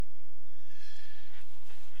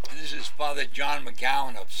This is Father John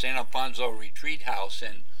McGowan of San Alfonso Retreat House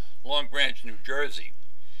in Long Branch, New Jersey.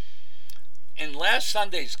 In last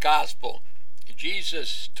Sunday's Gospel,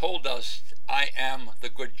 Jesus told us, "I am the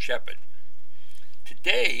Good Shepherd."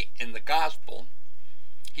 Today in the Gospel,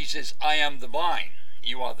 he says, "I am the vine,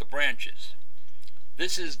 you are the branches."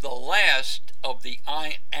 This is the last of the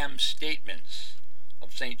I am statements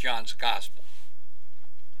of St. John's Gospel.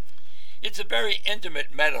 It's a very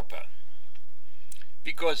intimate metaphor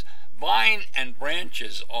because vine and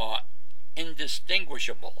branches are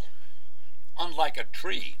indistinguishable, unlike a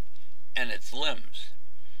tree and its limbs.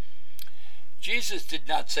 Jesus did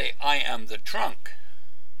not say, "I am the trunk."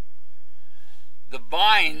 The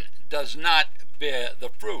vine does not bear the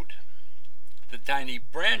fruit. The tiny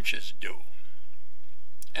branches do.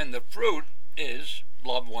 And the fruit is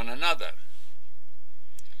love one another.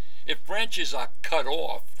 If branches are cut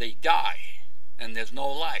off, they die, and there's no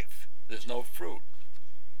life, there's no fruit.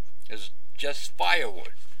 There's just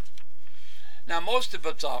firewood. Now, most of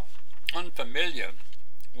us are unfamiliar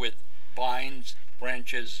with vines,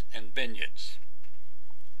 branches, and vineyards.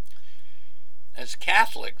 As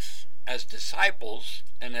Catholics, as disciples,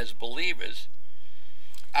 and as believers,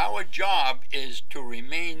 our job is to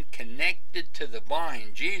remain connected to the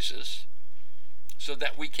vine, Jesus, so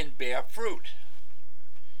that we can bear fruit.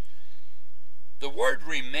 The word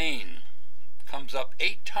remain comes up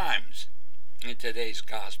 8 times in today's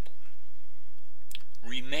Gospel.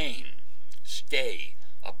 Remain, stay,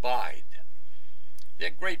 abide. They're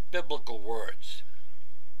great biblical words.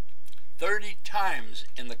 30 times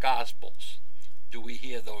in the Gospels do we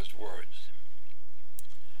hear those words.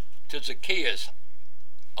 To Zacchaeus,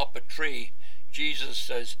 up a tree, Jesus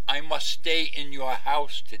says, "I must stay in your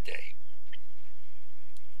house today."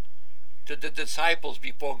 To the disciples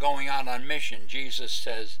before going out on mission, Jesus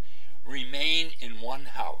says, "Remain in one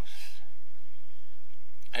house."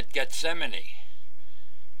 At Gethsemane,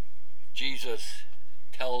 Jesus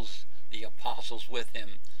tells the apostles with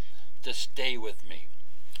him to stay with me,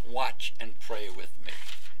 watch and pray with me.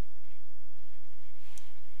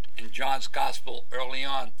 In John's Gospel, early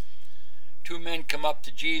on, 2 men come up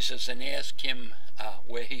to Jesus and ask him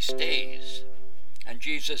where he stays. And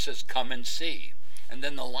Jesus says, "Come and see." And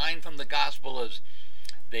then the line from the Gospel is,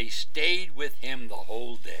 "They stayed with him the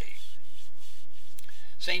whole day."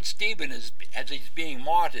 St. Stephen, as he's being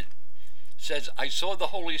martyred, says, "I saw the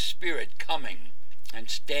Holy Spirit coming and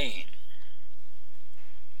staying."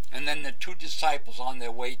 And then the 2 disciples on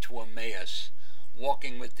their way to Emmaus,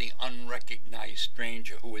 walking with the unrecognized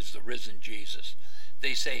stranger who is the risen Jesus,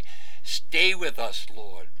 they say, "Stay with us,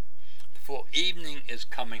 Lord, for evening is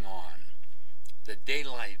coming on. The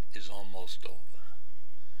daylight is almost over."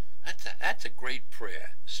 That's a great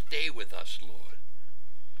prayer. Stay with us, Lord.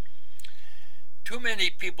 Too many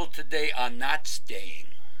people today are not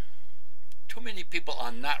staying. Too many people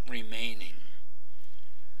are not remaining.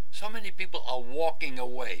 So many people are walking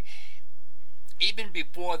away. Even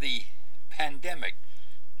before the pandemic,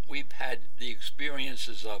 we've had the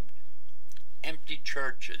experiences of empty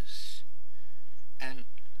churches, and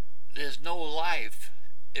there's no life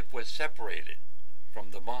if we're separated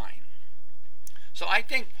from the vine. So I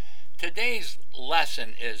think today's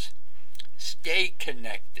lesson is stay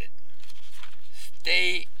connected.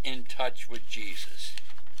 Stay in touch with Jesus.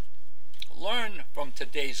 Learn from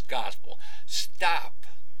today's Gospel. Stop,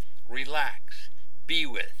 relax, be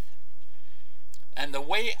with. And the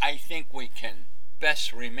way I think we can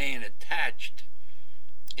best remain attached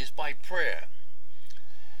is by prayer.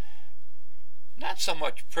 Not so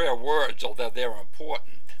much prayer words, although they're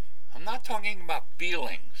important. I'm not talking about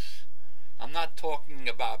feelings. I'm not talking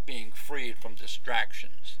about being freed from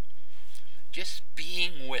distractions. Just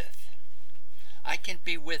being with. I can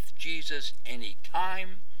be with Jesus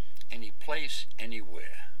anytime, any place,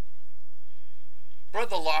 anywhere.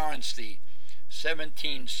 Brother Lawrence, the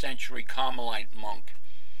 17th century Carmelite monk,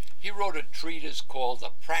 he wrote a treatise called The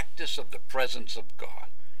Practice of the Presence of God.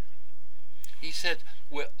 He said,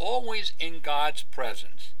 we're always in God's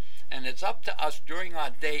presence, and it's up to us during our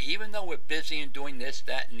day, even though we're busy and doing this,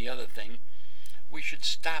 that, and the other thing, we should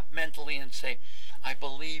stop mentally and say, "I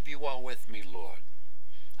believe you are with me, Lord.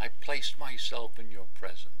 I place myself in your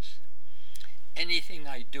presence. Anything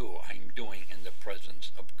I do, I'm doing in the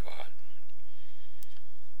presence of God."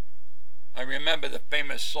 I remember the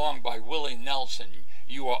famous song by Willie Nelson,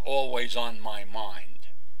 "You Are Always on My Mind."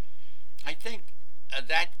 I think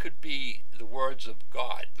that could be the words of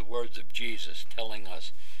God, the words of Jesus telling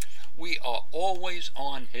us we are always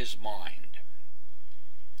on his mind.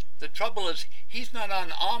 The trouble is, he's not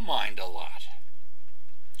on our mind a lot.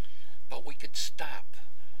 But we could stop.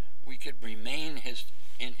 We could remain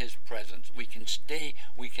in his presence. We can stay,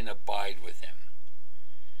 we can abide with him.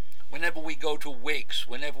 Whenever we go to wakes,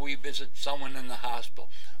 whenever we visit someone in the hospital,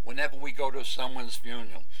 whenever we go to someone's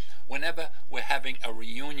funeral, whenever we're having a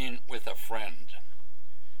reunion with a friend,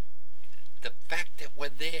 the fact that we're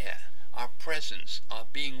there, our presence, our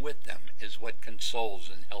being with them is what consoles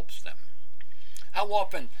and helps them. How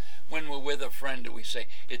often when we're with a friend do we say,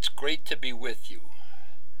 it's great to be with you.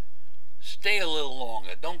 Stay a little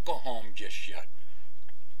longer. Don't go home just yet.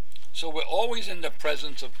 So we're always in the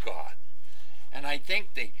presence of God. And I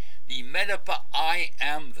think the metaphor, I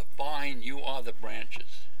am the vine, you are the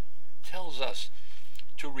branches, tells us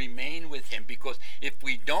to remain with him, because if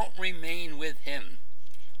we don't remain with him,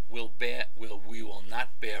 we will not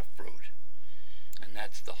bear fruit. And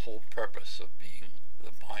that's the whole purpose of being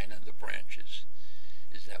the vine and the branches,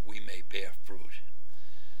 is that we may bear fruit.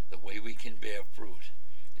 The way we can bear fruit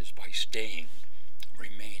is by staying,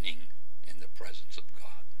 remaining in the presence of God.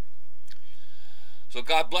 So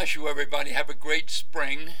God bless you, everybody. Have a great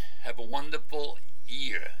spring. Have a wonderful